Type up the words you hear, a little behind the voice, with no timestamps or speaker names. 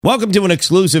Welcome to an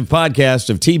exclusive podcast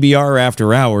of TBR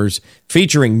After Hours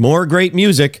featuring more great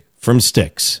music from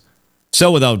Styx.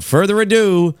 So without further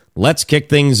ado, let's kick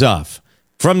things off.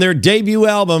 From their debut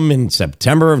album in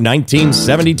September of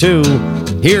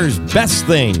 1972, here's Best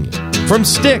Thing from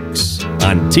Styx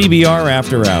on TBR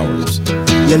After Hours.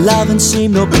 Your loving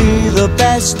seemed to be the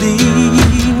best thing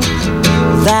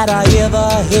that I ever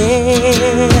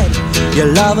had.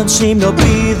 Your loving seemed to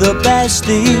be the best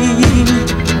thing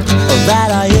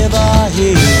that I ever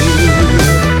had.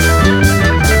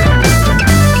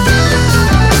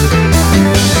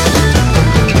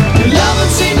 Your loving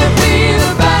seemed to be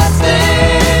the best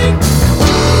thing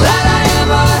that I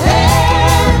ever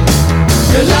had.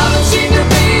 Your loving seemed to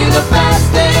be the best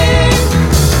thing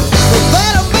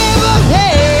that I've ever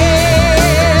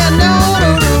had. No.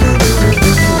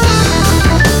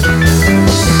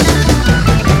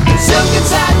 Silk and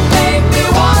satin make me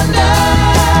wonder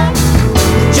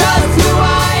just who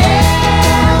I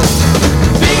am.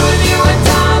 Be with you in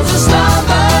times of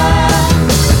slumber,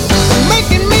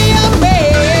 making me a man.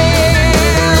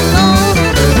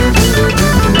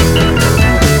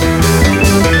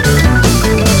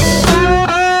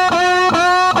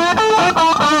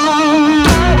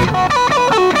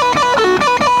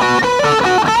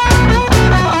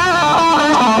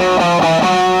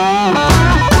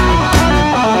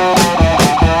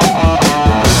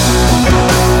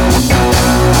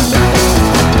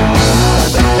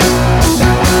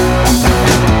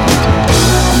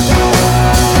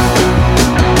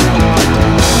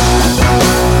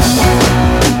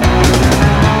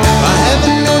 I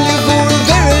haven't known you for a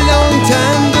very long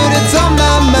time, but it's on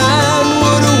my mind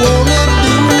what I wanna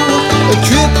do. A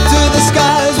trip to the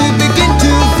skies, we begin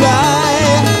to fly.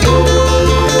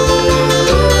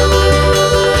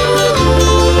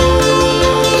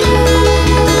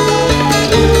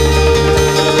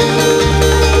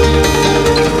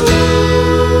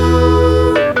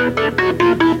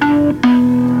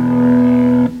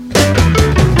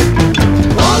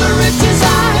 All the riches I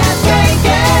have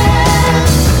taken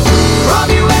from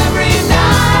you every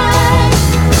night,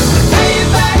 pay you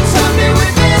back someday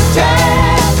with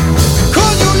interest,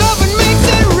 'cause your loving makes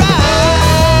it right.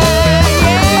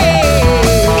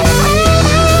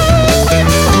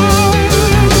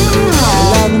 Your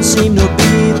loving seemed to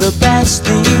be the best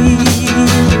thing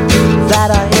that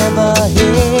I ever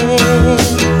had.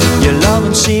 Your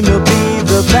loving seemed to be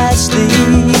the best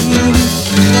thing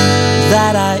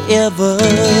that I ever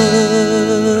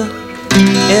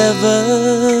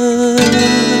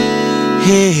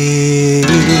had.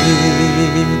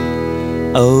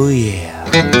 Oh yeah.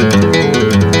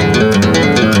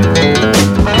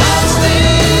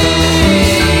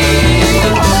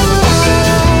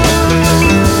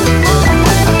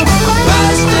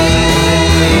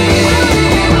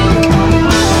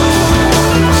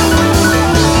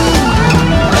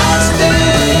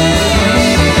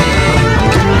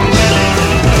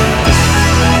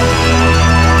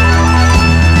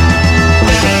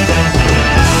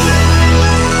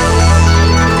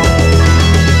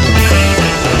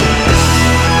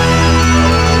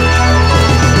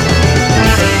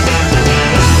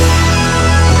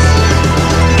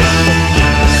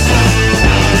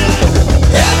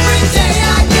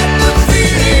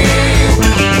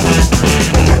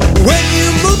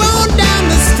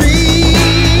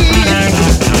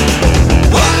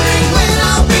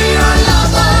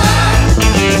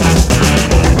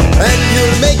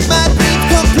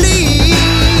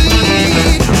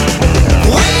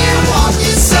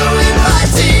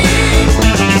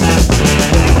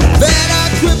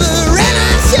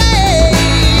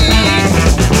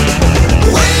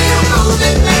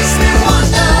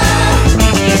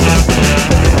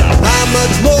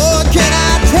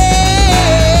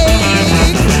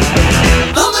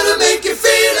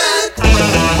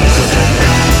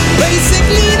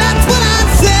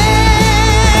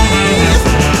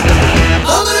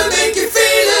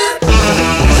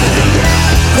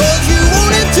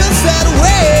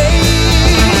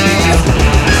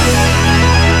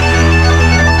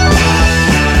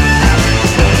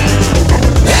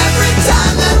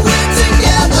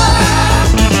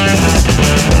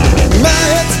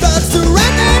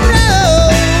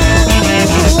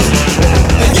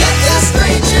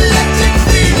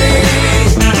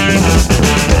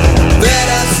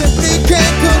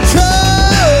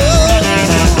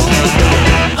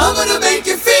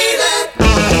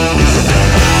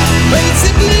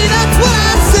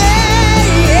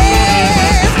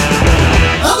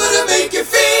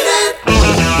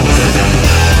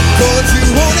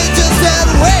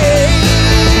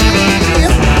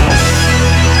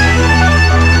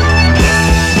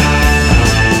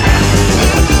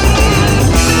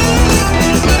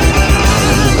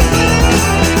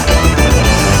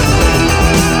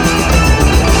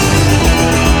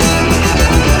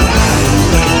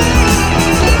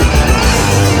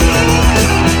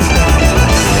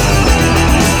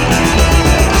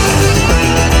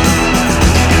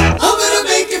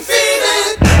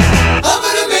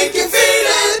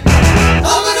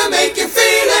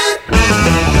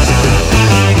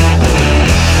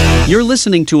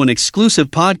 listening to an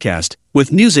exclusive podcast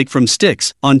with music from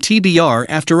Styx on TBR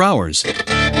After Hours.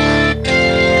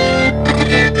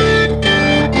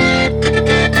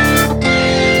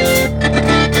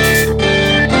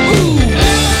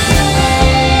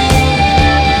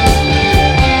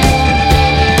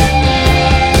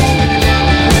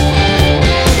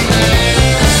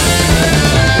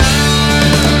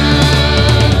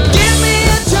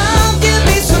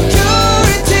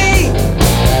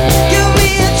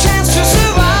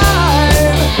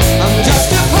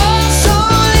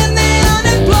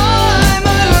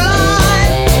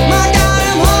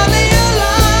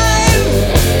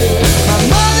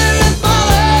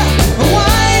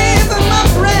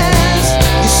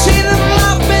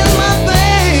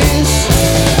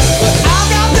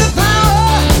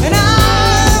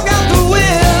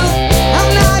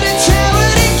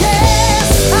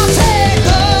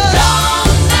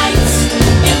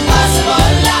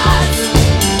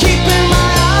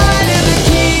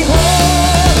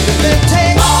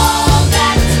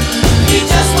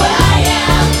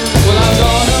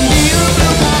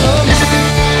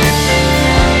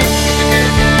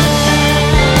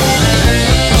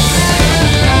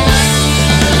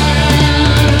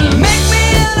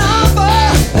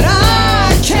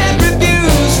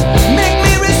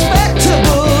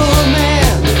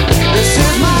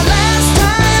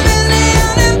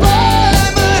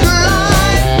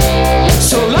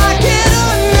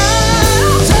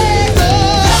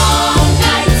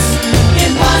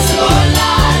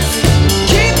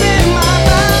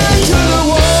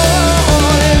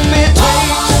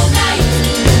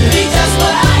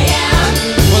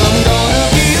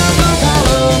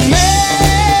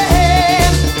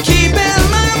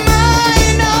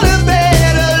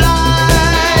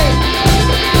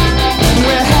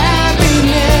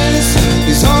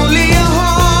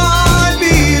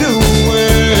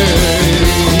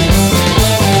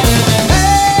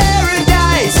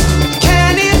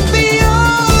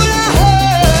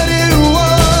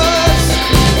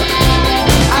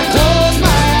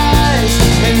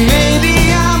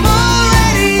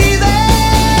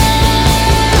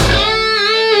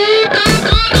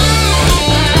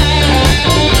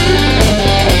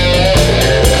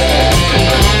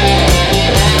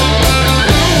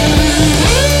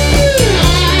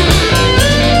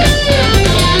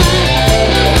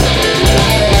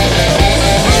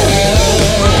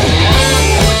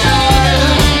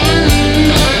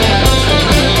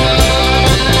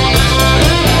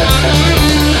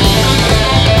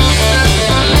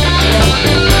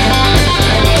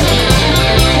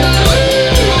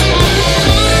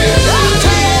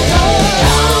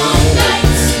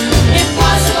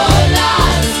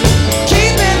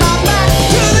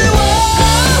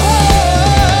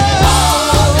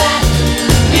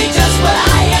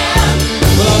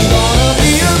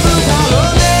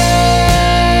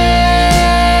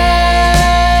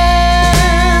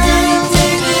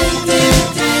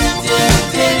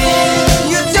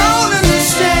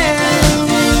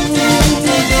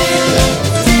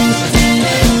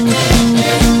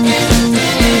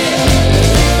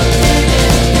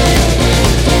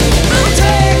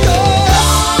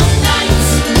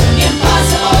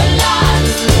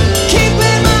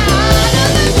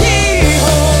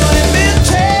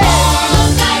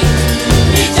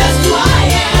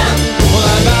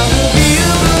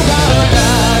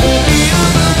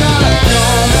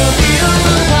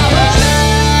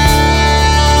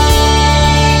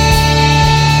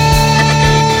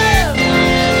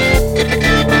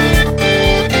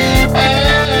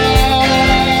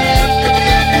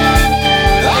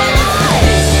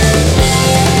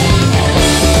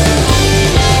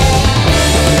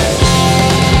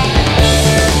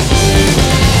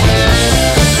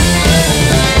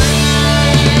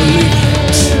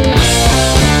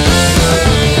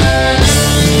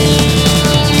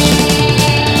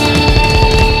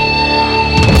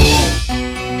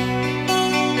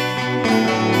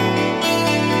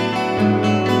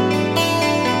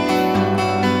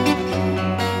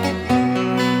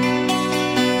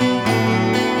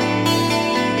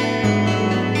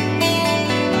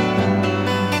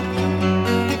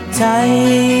 time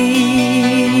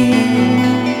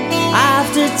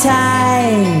after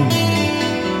time.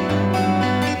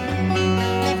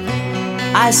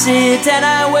 I sit and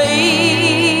I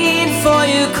wait for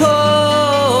your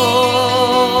call.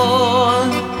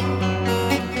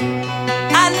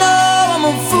 I know I'm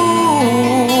a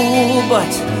fool,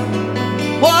 but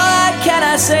what can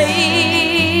I say?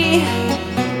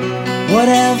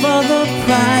 Whatever the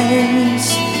price,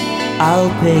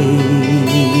 I'll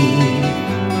pay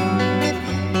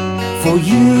for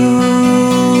you.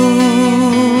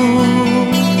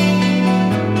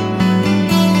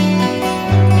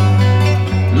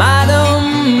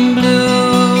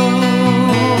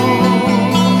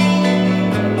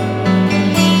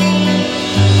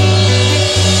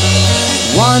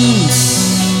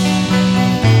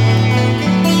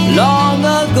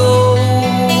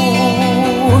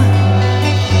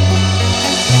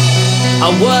 A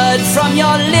word from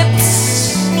your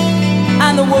lips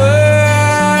and the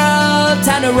world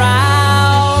turned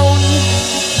around.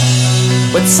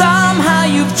 But somehow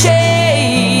you've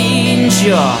changed,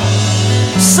 you're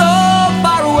so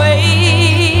far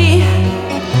away.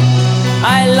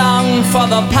 I long for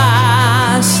the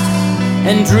past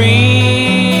and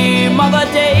dream of the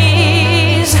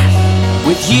days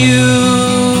with you.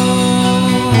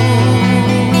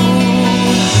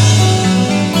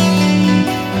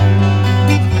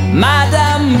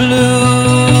 Madame Blue.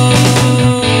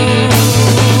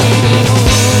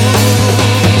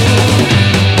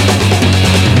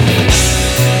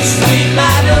 Sweet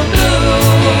Madame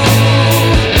Blue,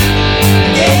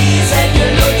 gaze at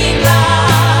your looking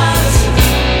glass.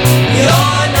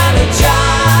 You're not a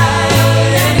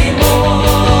child anymore.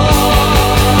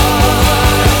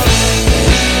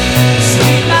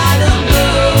 Sweet Madame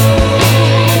Blue,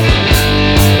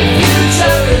 the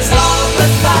future is all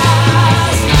but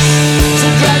past. So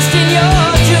dressed in your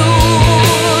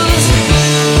jewels,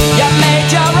 you made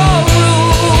your own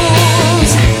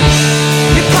rules.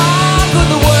 You conquered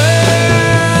the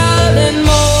world and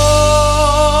more.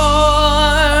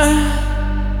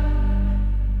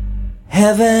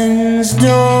 Heaven's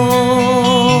door.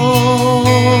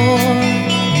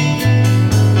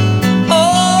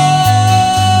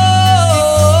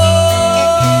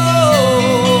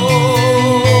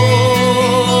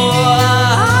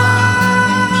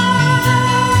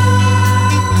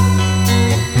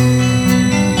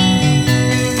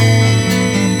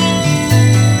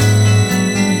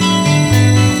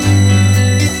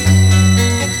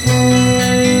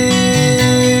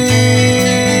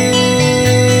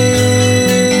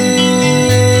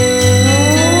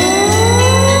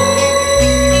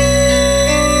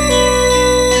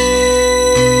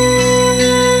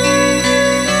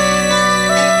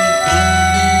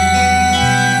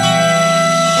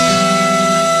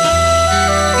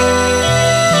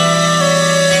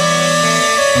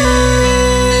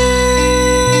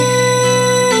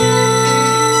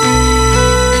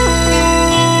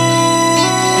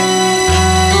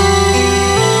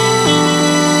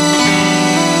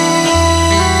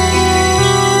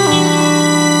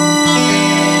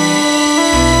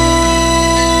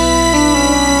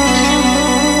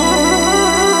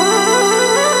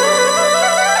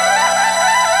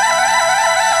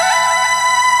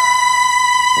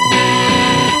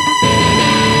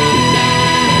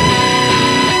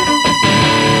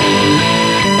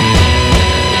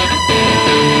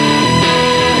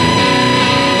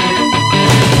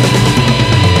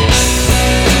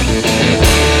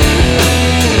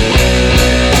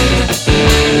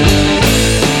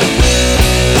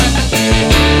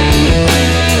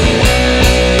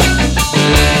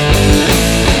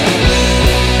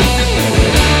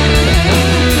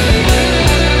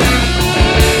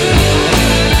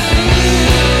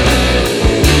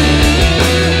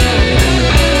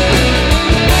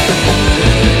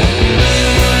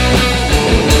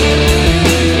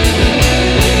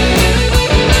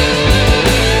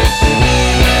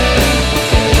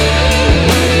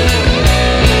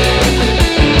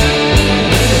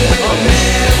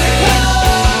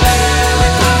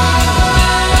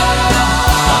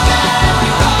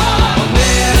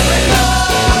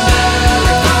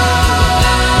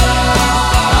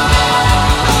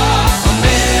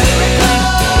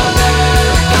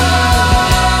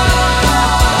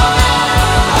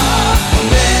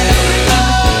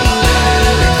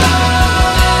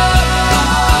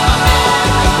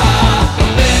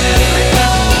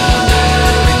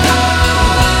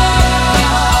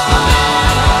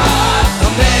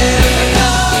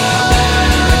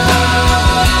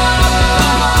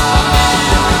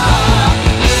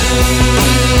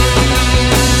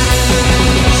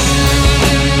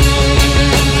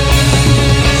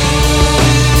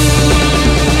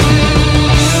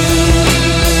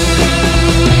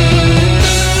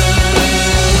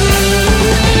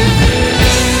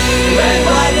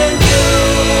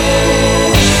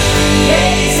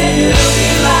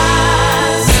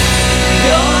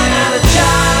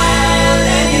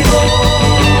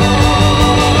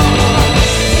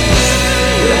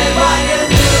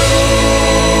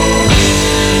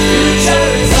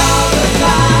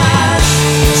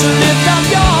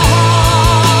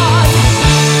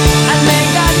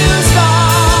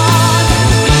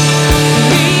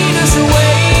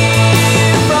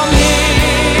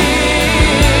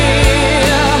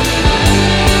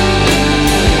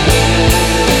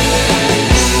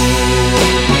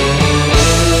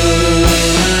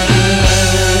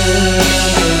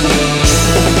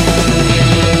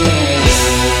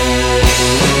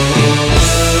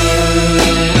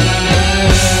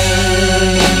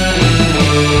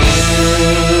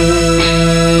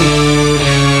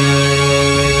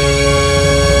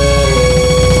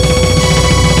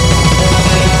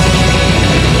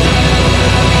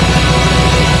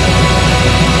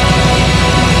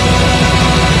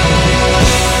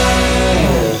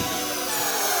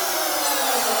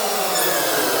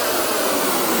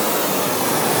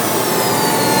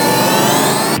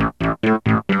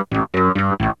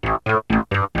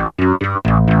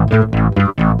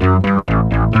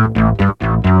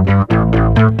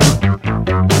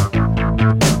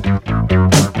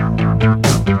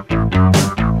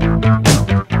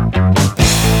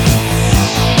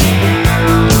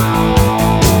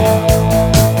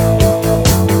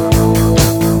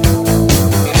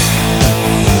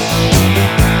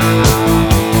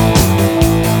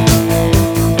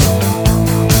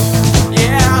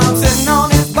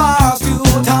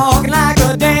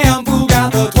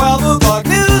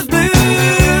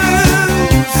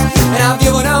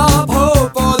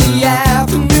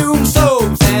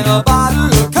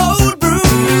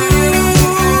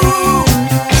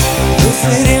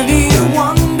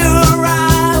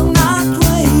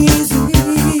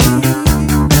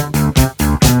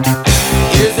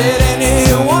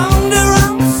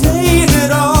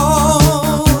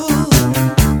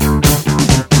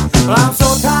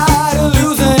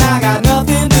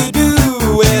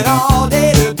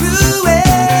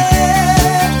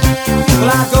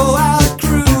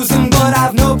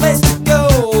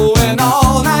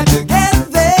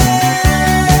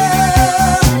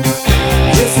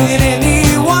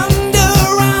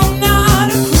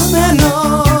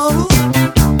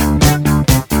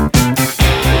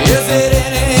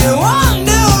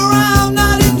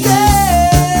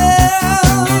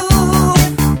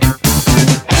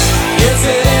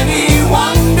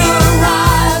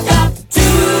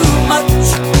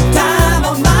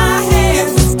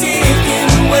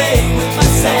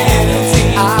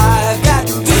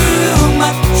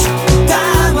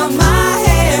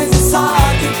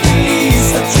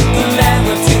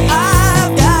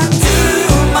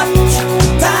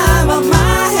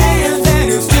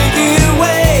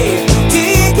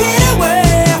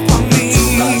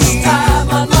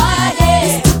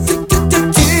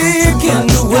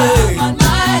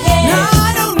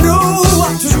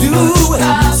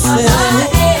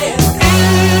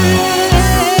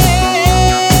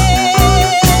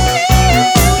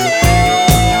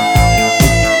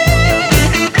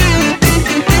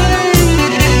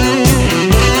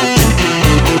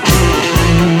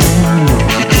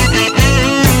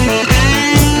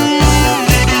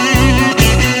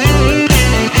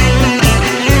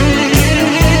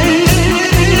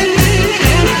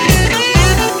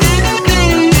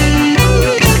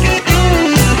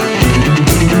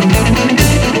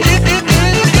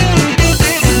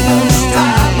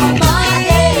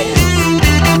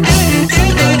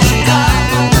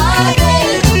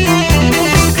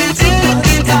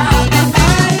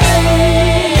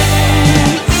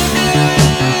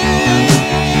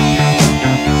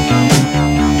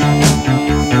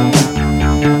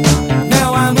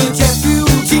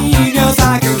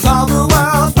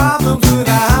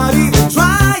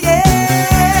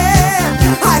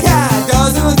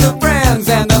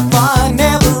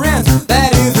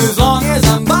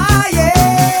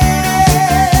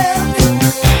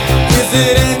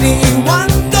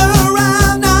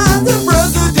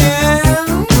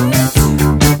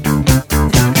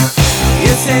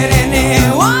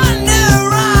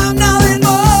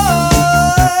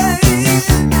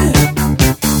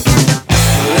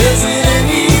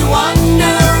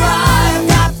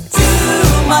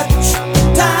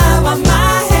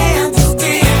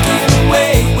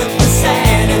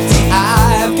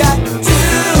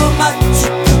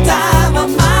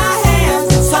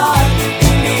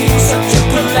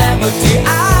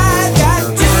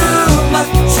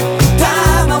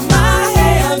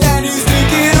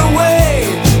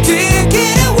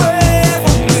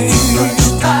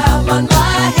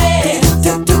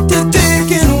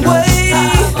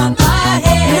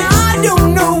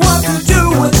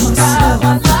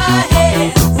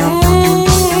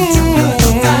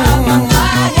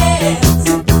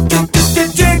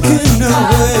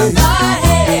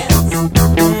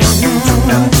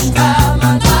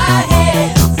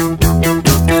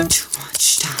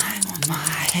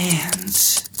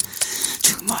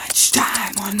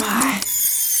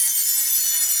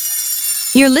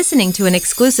 You're listening to an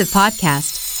exclusive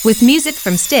podcast with music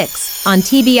from Styx on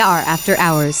TBR After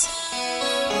Hours.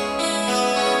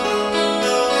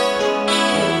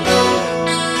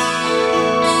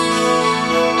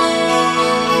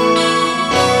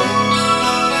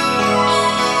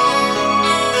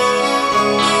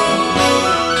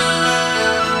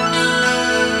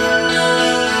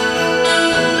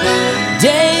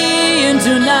 Day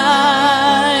into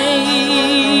night,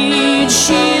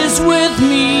 she's with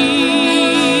me.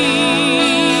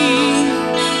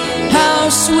 How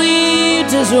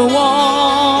sweet is a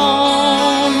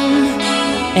warm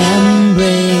embrace,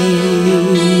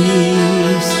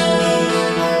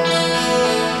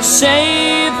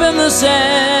 safe in the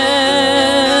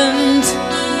scent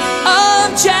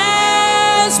of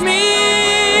jasmine,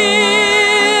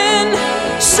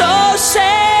 so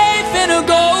safe in a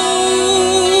gold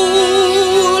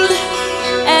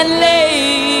and lace.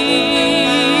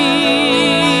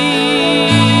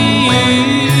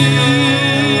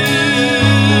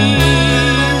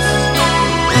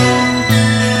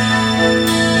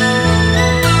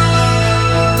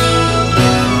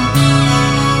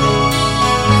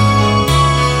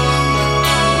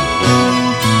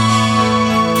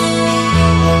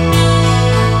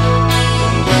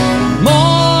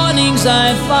 Mornings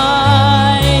I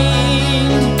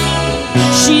find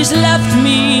she's left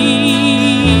me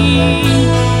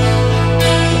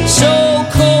so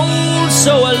cold,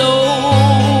 so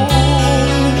alone,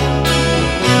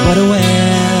 but aware.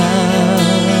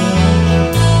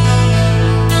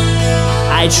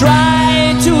 I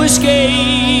try to escape,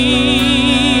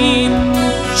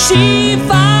 she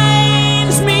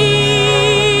finds me.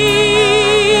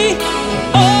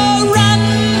 Oh, run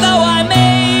though I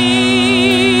may,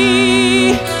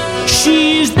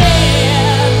 she's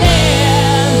there,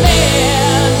 there,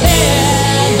 there,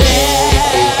 there,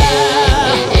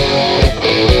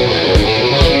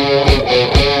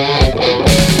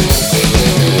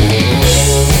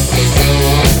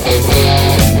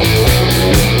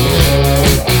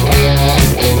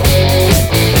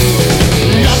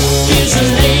 Luck is a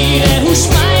lady who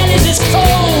smiles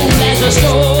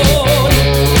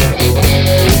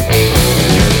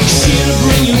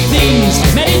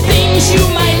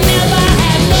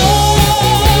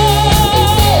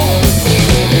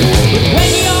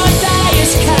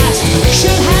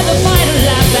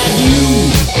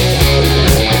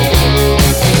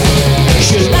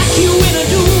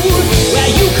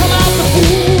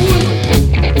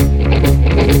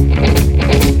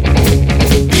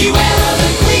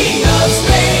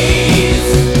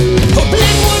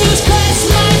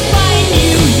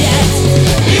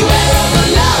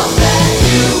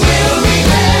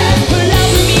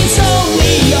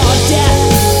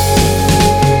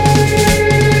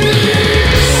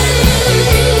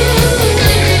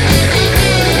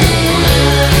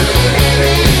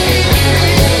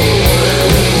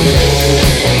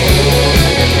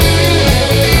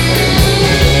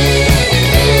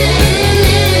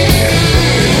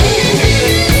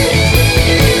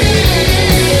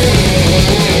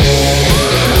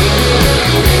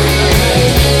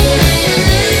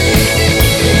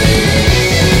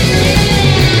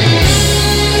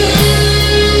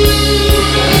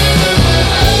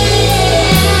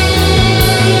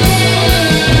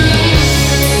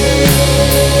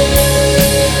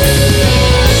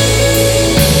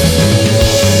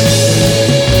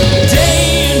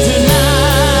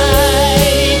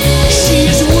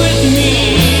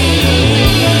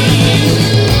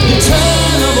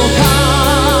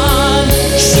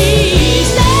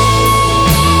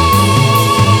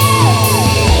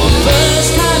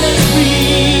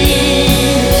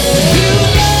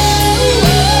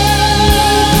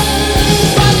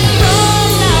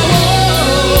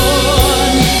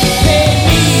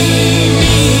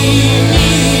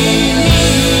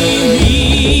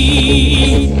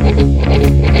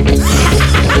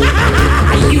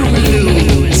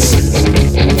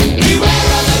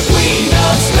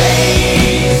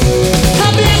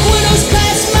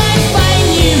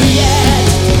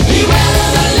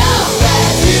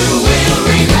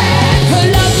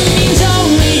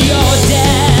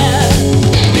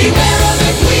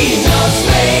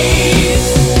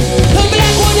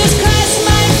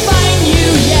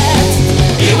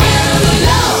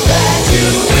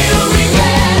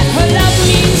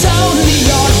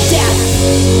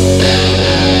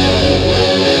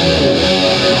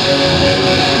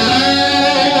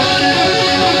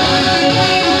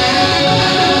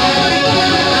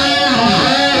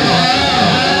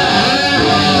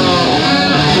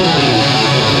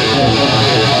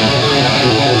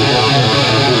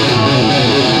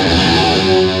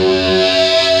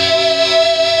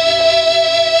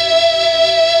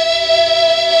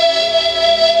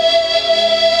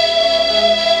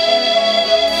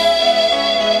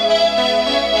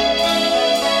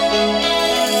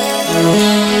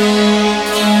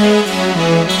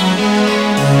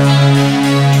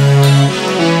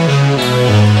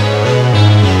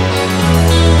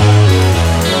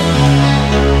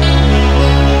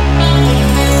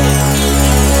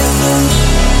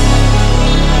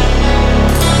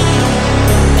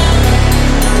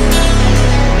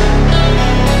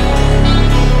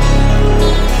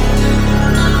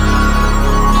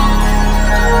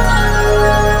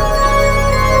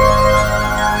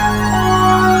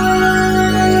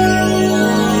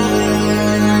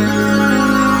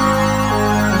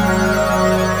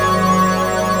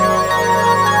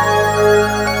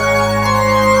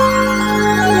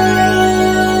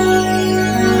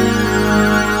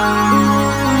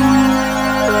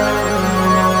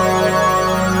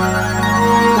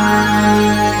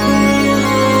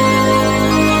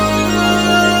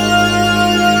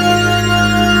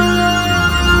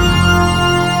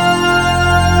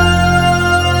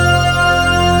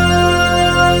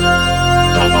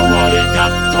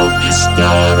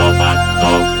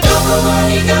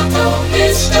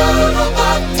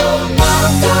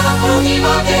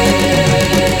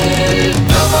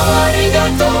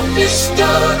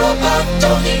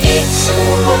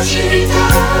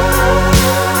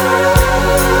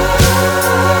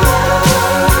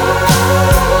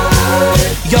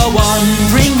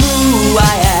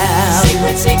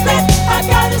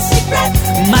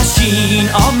machine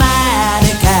or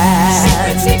mannequin.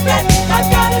 Secret, secret, I've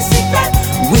got a secret.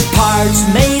 With parts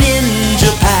made in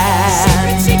Japan.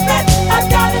 Secret, secret, I've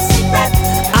got a secret.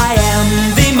 I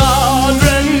am the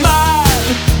modern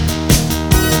man.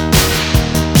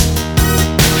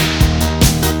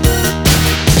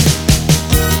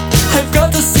 I've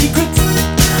got a secret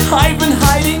I've been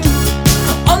hiding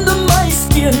under my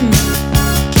skin.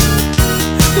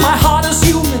 My heart is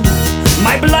human,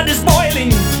 my blood is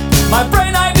boiling, my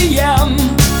brain IBM.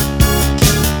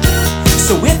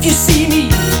 So if you see me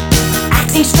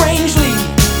acting strangely,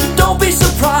 don't be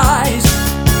surprised.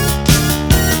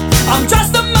 I'm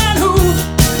just a man who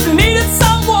needed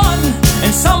someone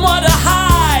and someone to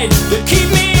hide, to keep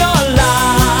me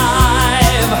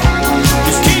alive.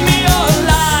 Just keep me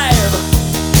alive.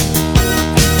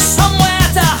 Somewhere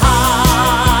to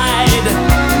hide,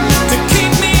 to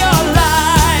keep me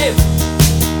alive.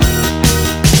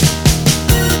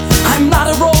 I'm not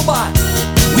a robot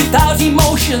without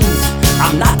emotions.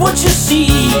 I'm not what you see.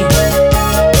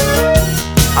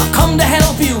 I've come to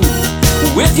help you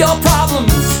with your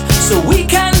problems so we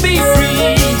can be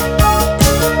free.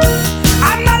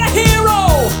 I'm not a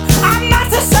hero, I'm not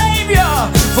the savior.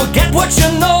 Forget what you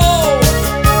know.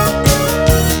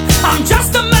 I'm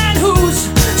just a man whose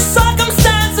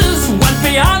circumstances went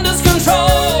beyond his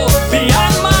control,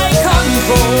 beyond my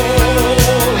control.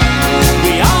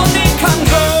 We all need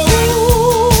control.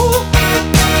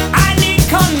 I need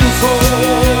control.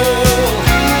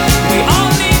 We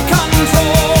all need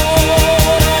control.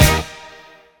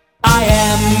 I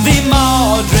am the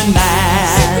modern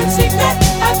man. Secret, secret,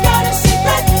 I've got a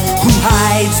secret. Who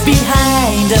hides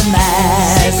behind a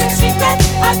mask, Secret, secret,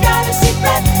 I've got a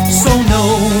secret. so no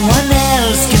one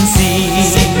else can see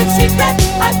Secret, secret,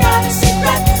 I've got a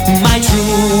secret. my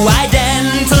true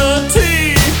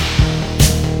identity.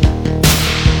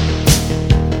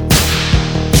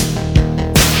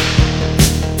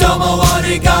 Domo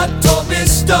arigato,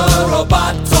 Mr.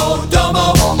 Roboto.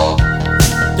 Domo,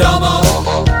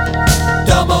 domo,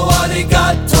 domo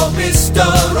arigato, Mr.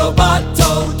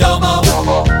 Roboto. Domo,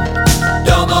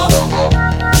 domo,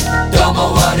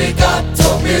 domo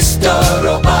arigato, Mr.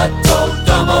 Roboto.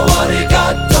 Domo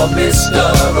arigato,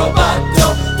 Mr.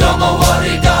 Roboto. Domo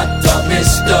arigato,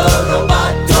 Mr.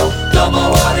 Roboto.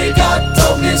 Domo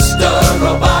arigato, Mr.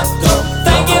 Roboto.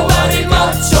 Thank you very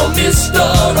much, oh Mr.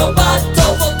 Roboto,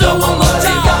 for doing my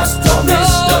job.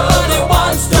 Nobody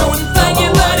wants to, and thank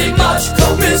you very much,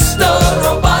 Mr.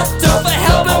 Roboto, for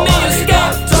helping me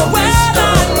escape to where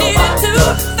I needed to.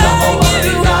 Thank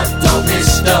you,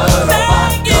 Mr.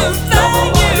 thank you, thank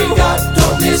you.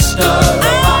 Mr.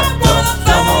 I wanna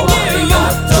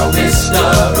thank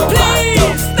you.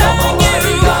 Please, thank you.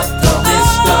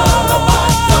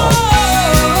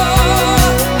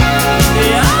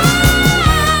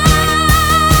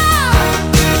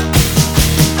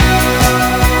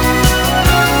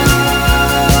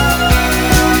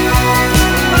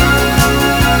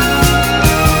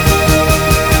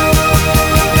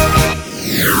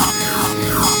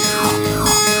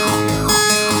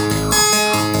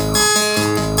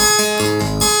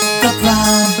 The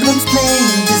problem's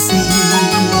plain to see.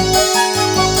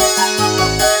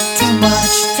 Too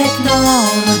much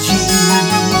technology.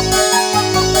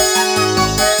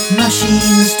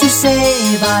 Machines to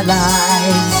save our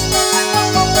lives.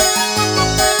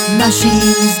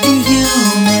 Machines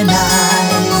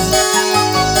dehumanize.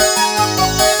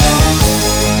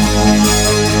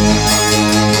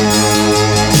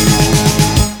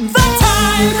 The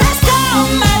time has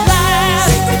come at last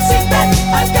Secret, secret,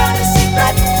 I've got a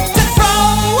secret. to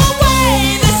throw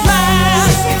away this mask.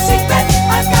 Secret, secret,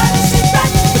 I've got a secret.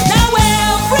 Now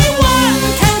everyone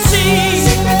can see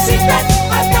Secret, secret,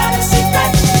 I've got a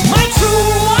secret. my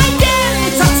true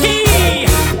identity.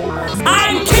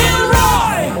 I'm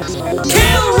Kilroy,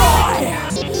 Kilroy,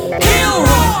 Kilroy.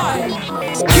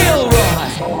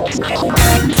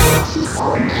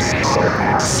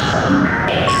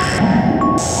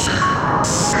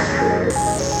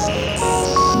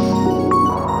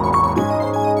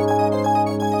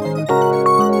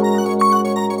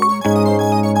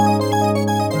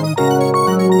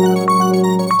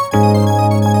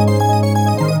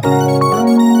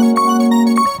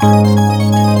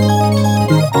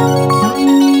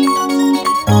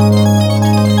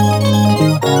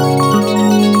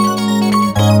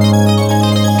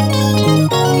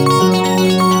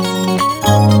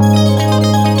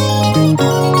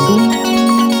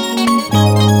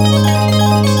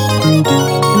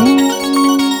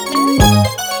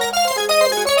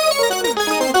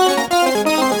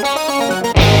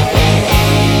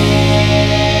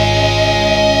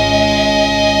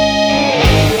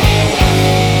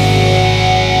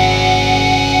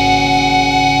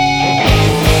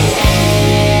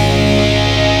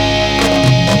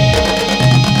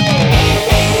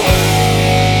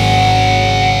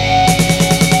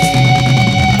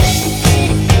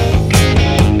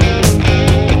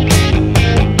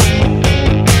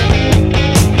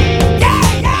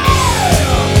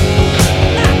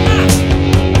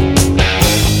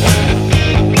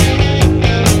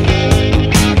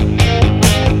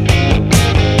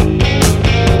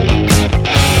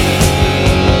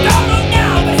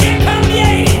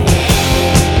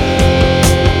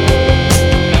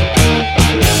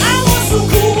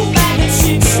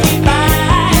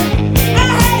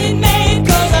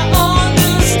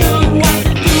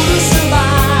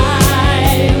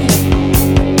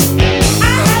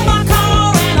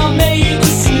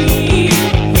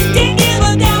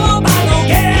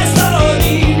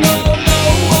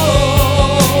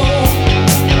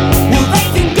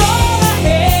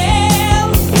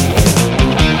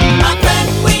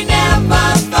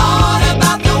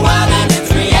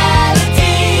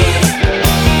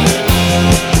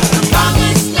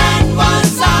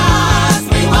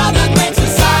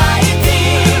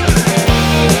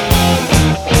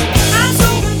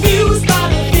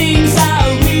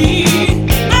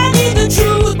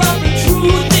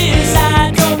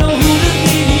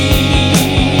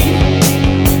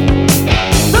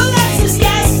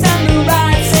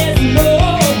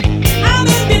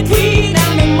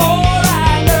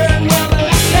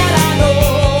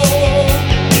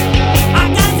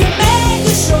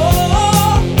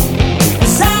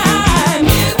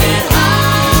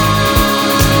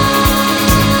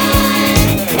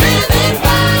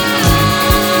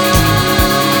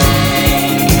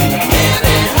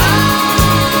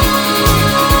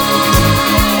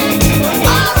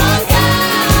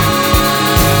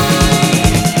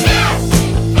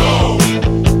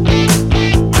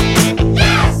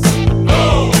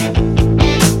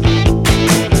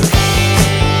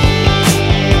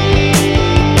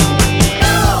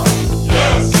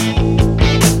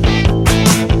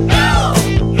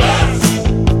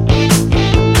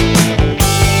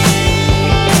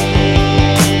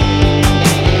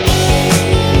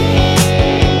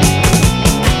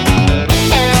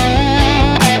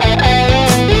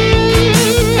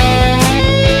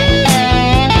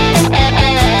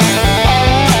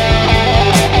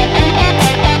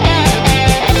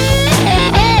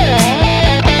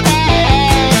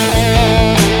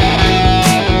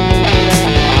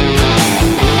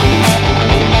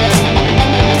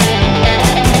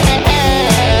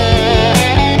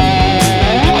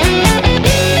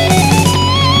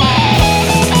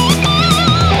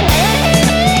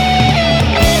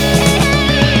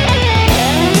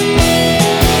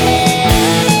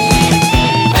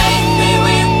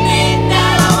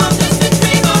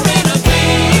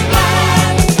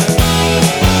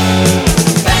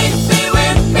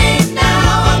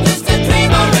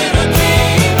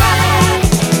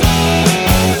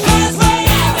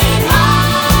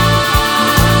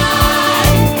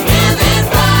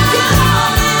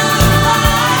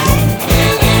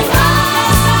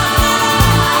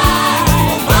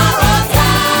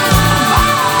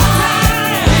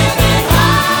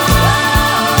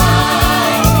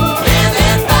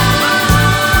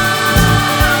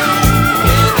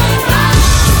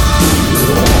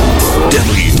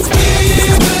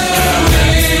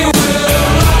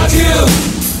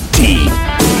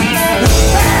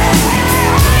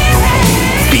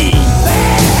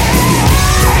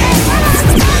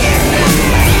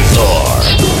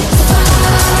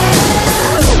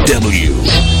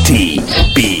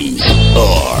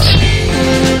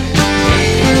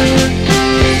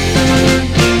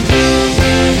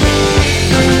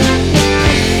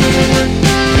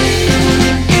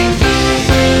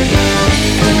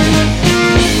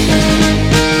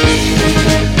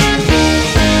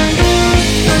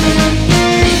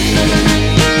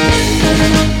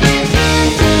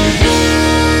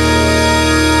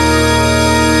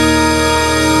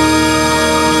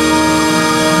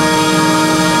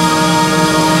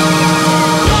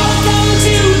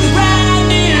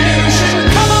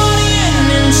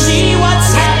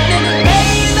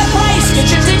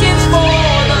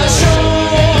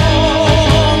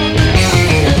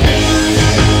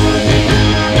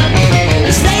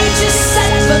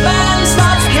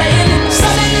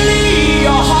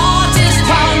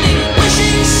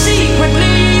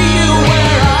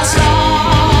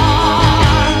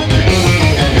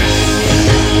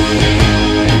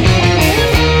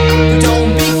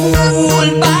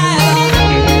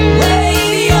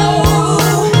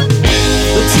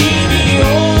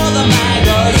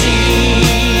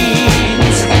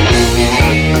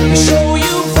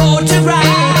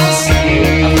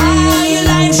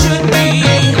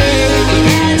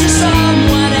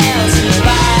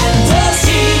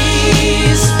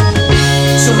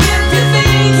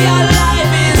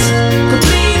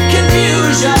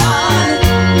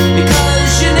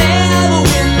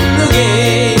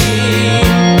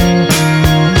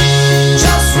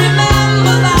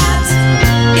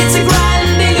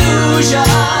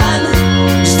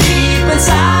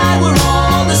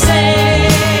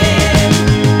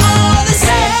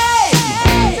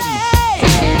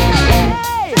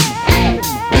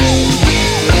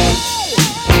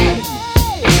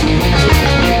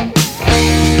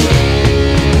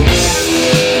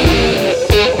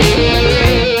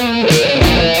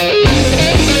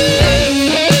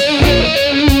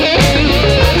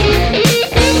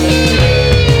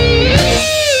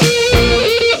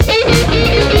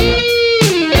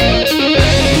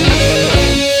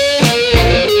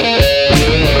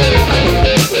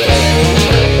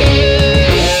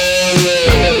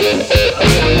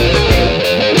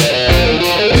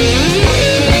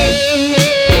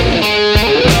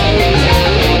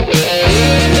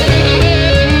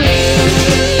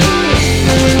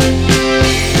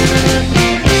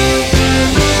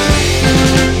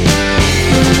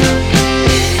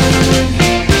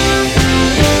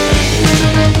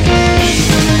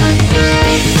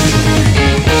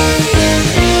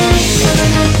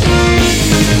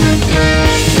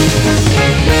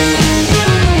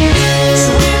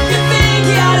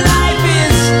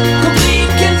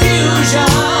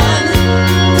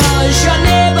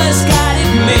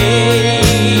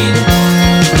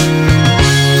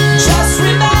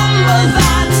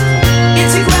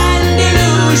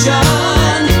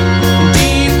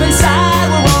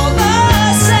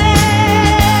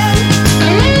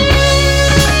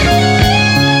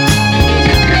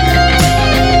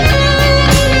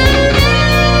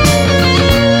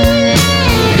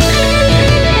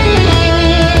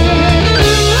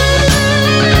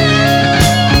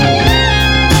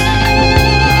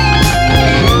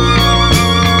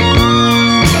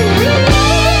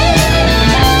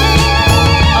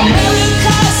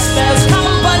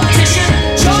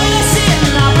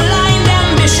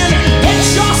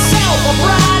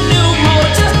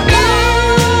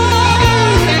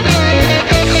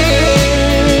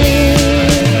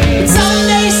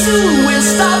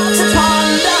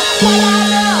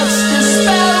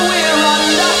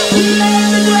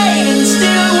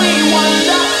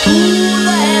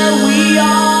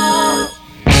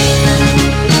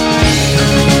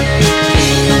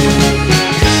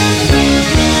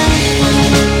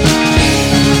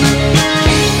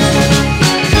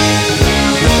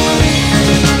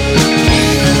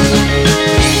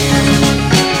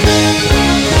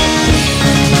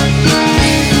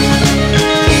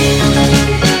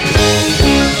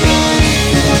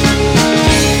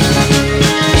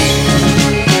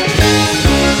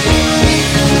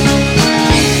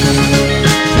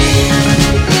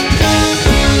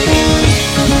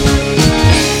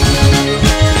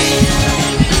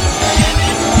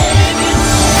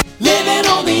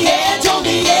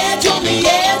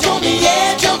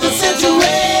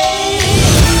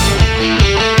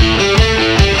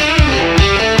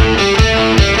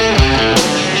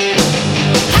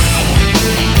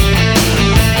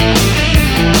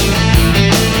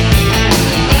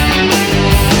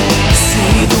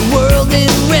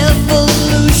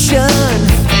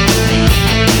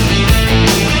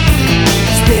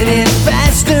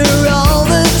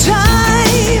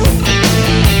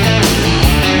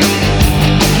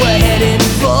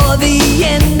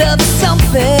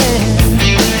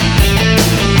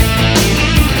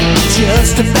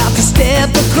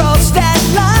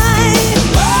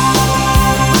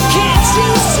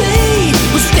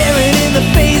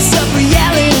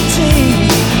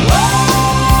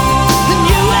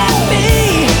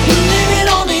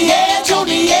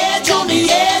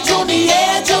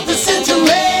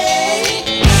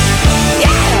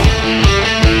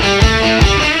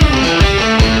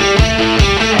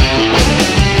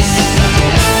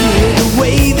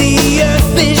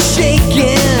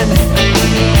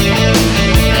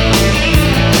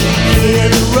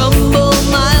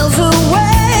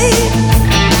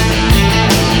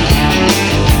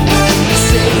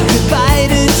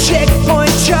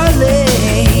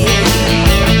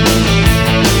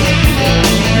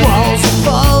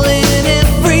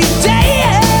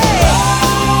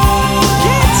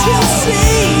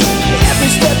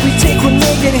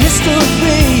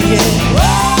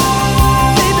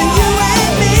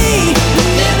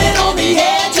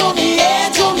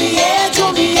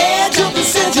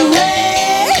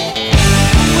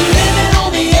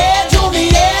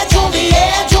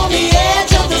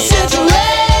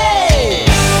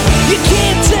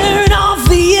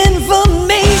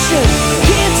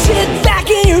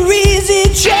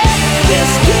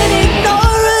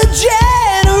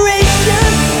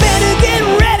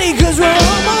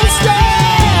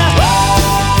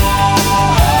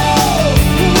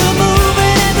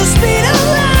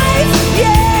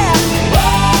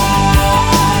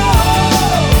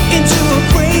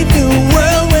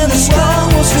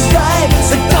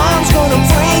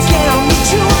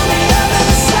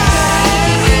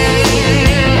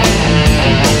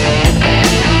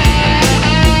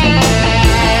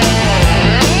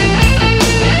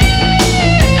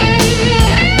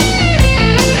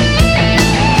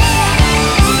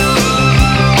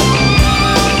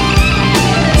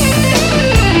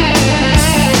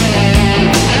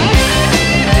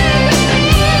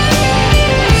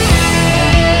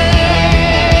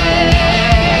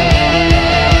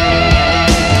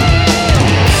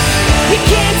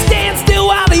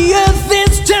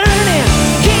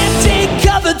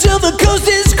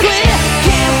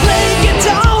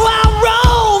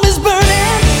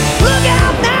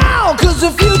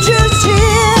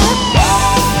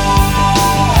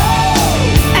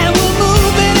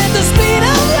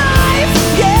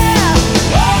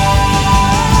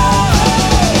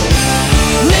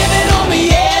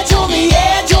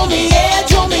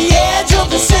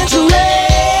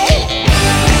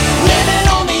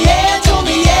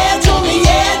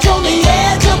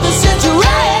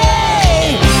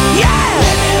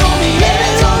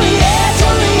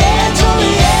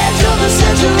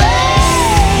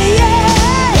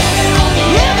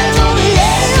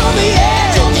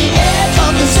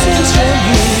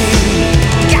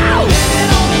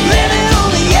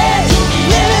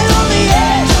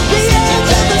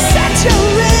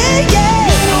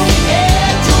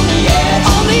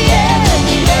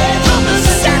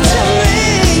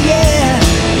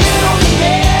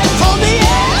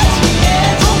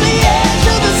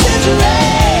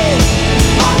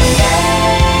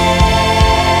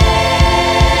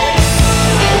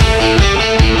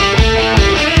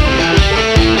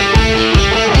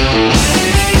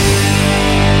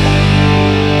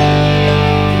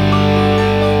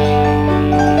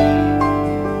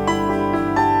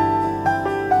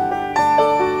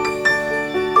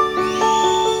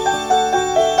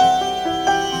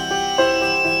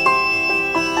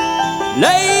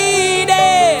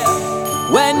 Lady,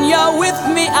 when you're with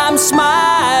me, I'm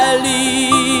smiling.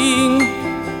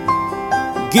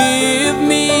 Give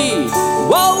me,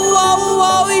 whoa, whoa,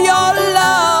 whoa, your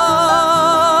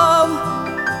love.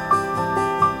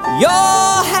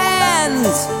 Your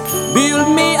hands build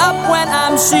me up when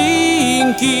I'm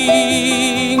sinking.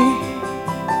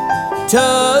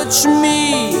 Touch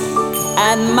me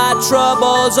and my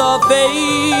troubles are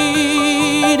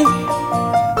fade.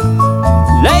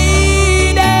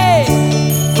 Lady,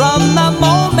 from the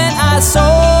moment I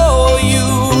saw you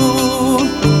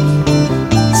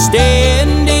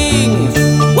standing,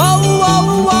 whoa, whoa,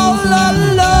 whoa,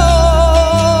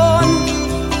 alone,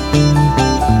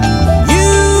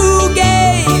 you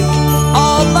gave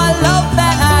all the love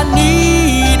that I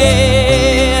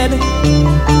needed.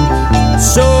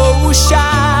 So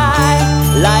shy,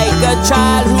 like a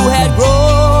child who had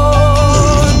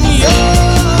grown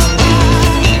young.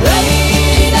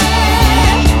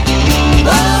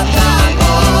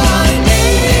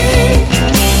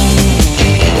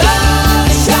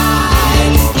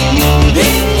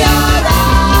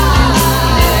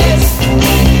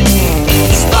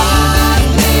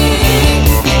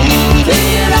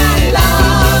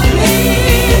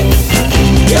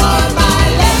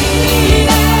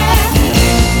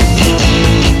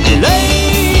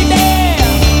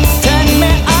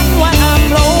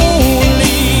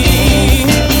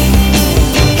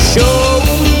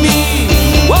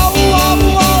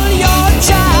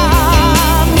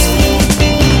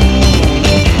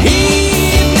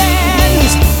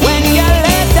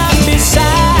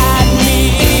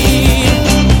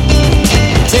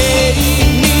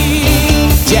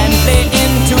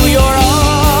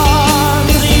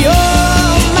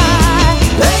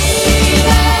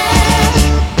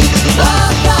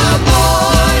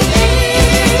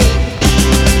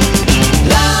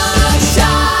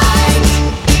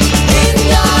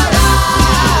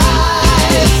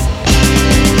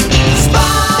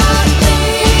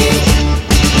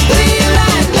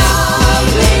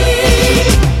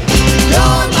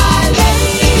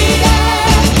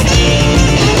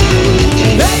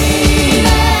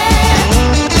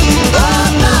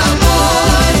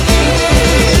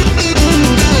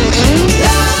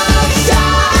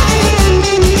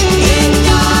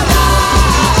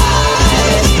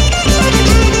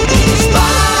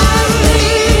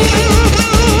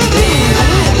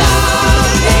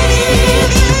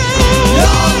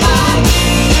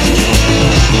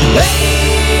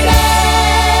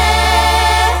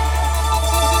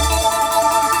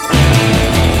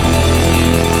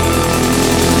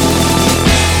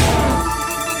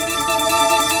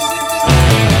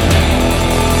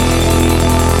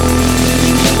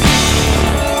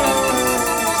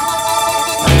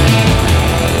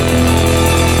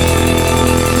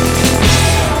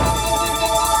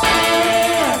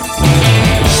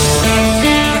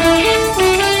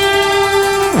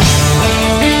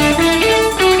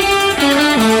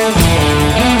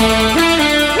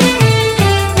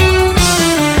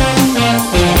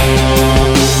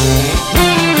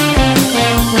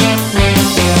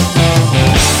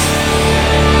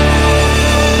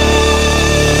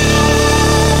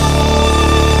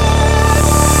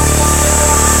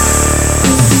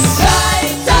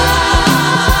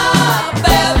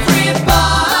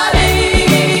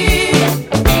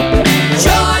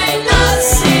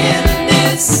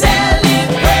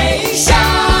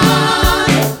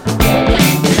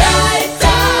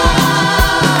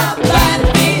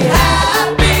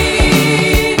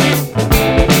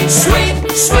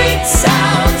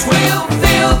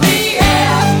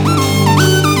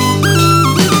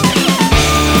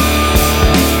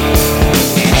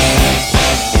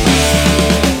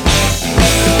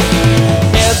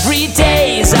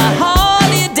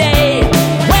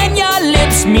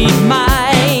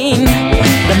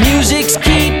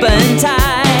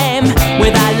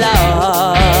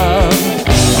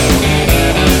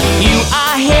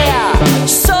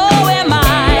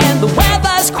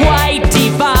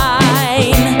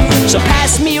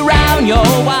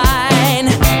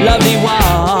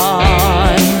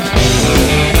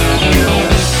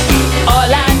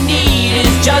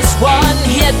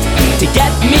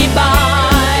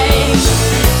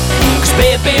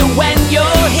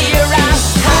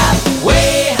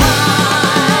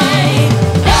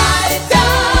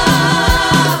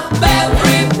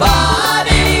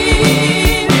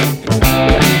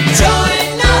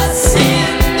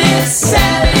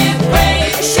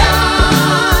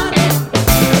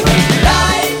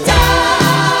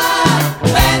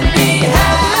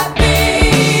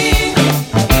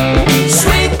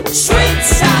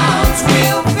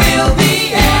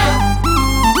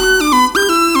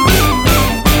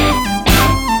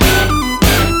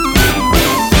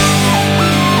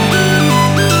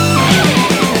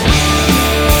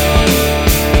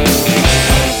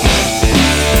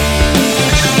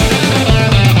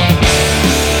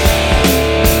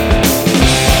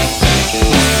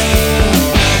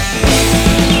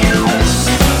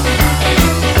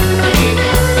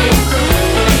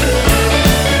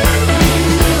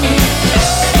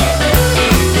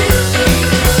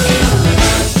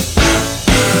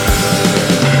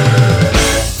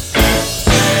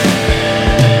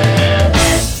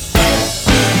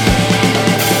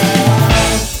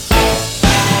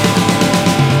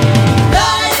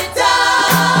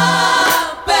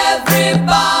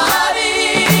 everybody.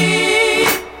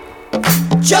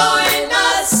 Join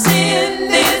us in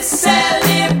this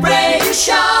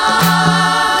celebration.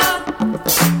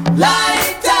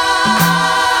 Light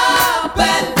up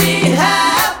and be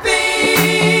happy.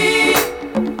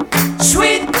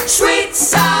 Sweet, sweet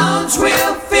sounds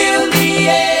will fill the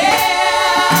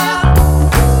air.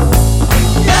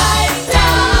 Light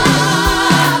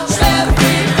up,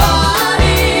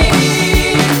 everybody.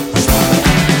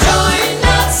 Join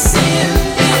us in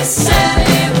this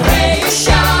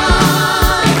celebration.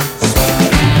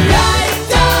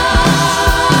 Light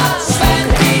up and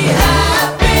be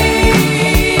happy.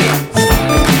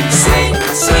 Sweet,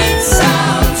 sweet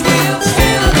sounds will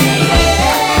fill the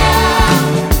air.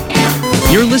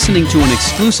 You're listening to an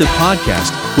exclusive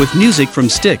podcast with music from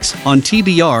Styx on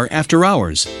TBR After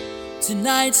Hours.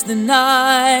 Tonight's the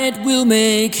night we'll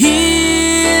make history.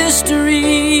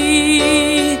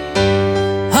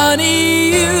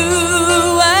 Honey,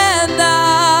 you and I.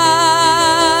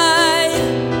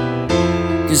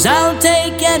 'Cause I'll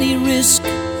take any risk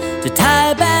to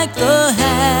tie back the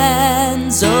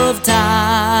hands of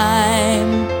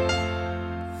time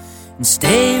and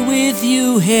stay with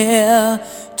you here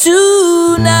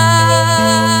tonight.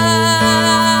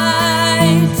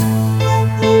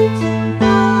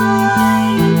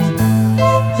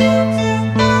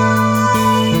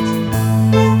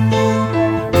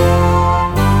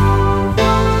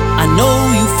 I know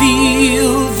you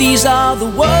feel these are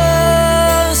the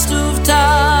worst of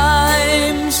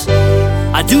times.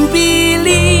 I do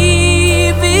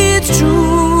believe it's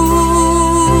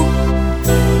true.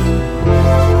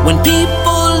 When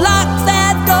people lock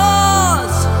their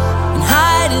doors and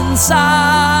hide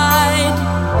inside,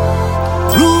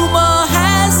 rumor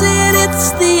has it it's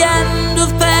the end of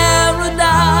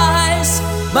paradise.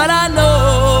 But I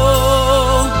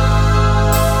know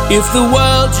if the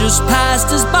world just passed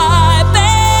us by,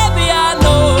 baby, I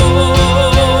know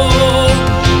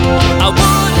I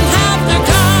wouldn't have to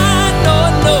cry, no,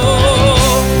 no.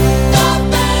 The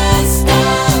best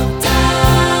of times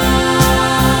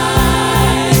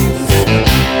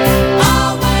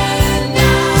are when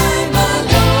I'm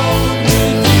alone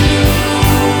with you.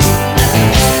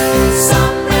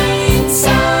 Some rain,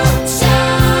 some shine.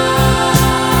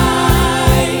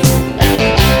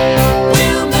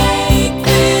 We'll make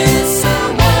this a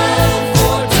world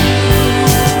for two.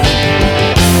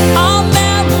 Our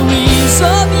memories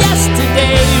of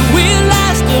yesterday will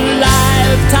last a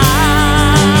lifetime.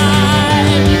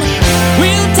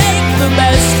 We'll take the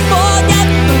best, forget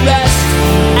the rest,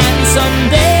 and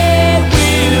someday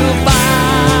we'll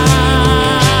find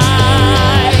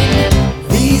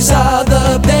these are the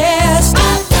best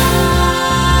of times.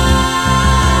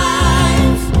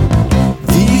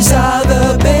 These are the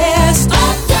best of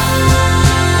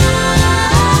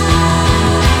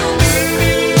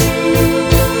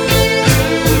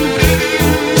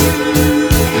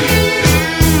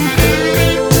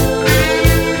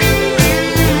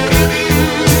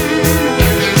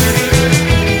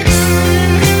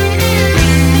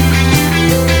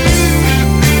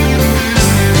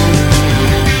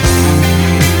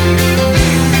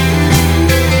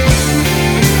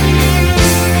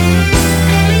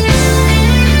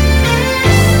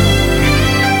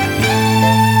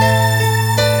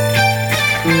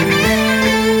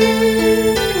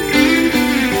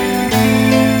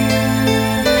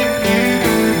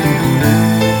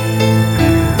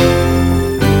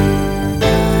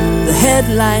The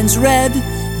headlines read,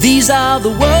 these are the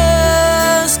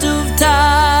worst of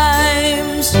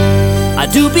times. I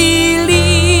do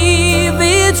believe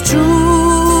it's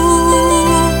true.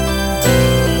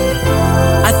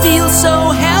 I feel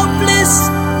so helpless,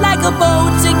 like a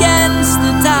boat against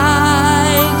the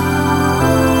tide.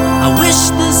 I wish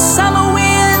the summer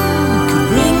wind could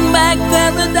bring back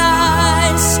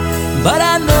paradise. But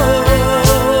I know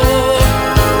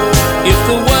if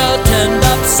the world turned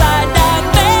upside down,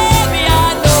 baby, I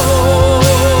know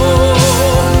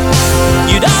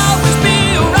you'd always be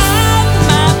around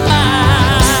my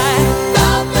mind.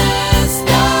 The best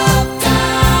of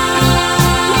times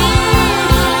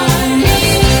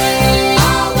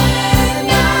are when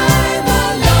I'm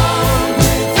alone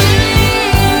with you.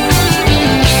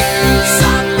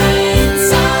 Some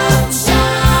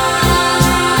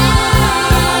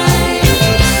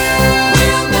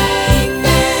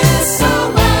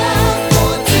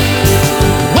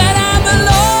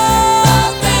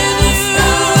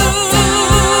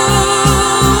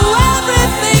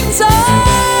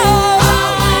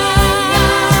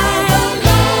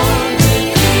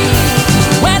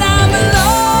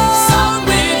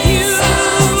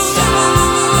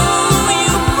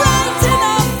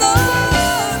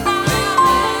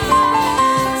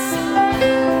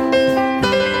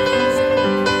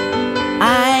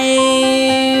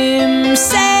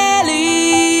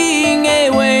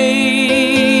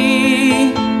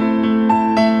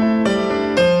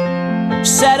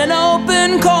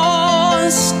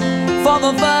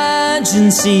of a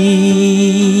virgin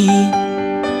sea.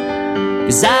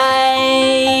 'Cause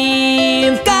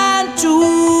I've got to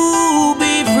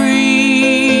be free.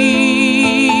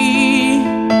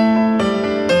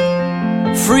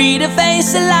 Free to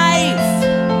face a life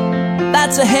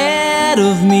that's ahead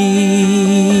of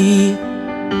me.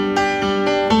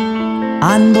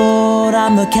 On board,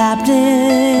 I'm the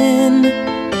captain,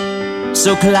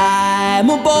 so climb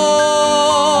aboard.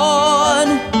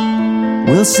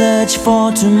 We'll search for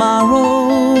tomorrow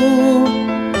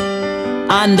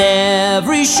on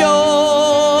every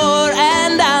shore,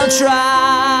 and I'll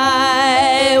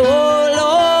try, oh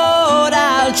Lord,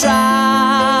 I'll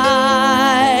try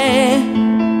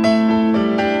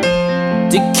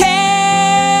to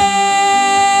carry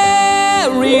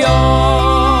on.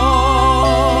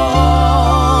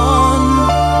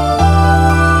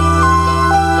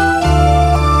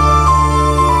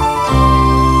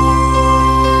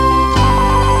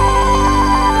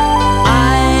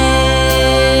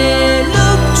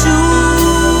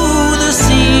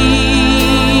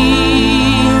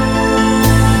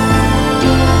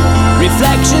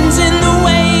 Reflections in the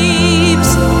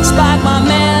waves spark my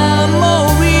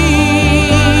memory.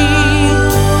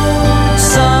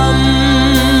 Some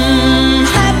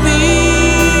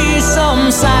happy, some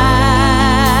sad.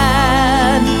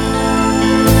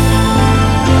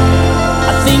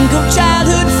 I think of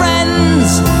childhood friends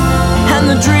and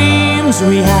the dreams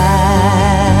we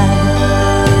had.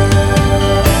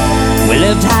 We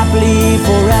lived happily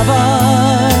forever,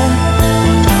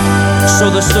 so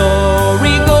the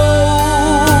story goes.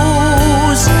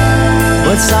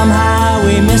 But somehow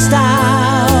we missed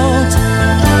out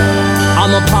on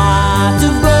the pot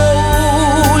of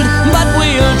gold. But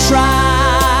we'll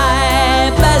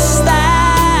try best that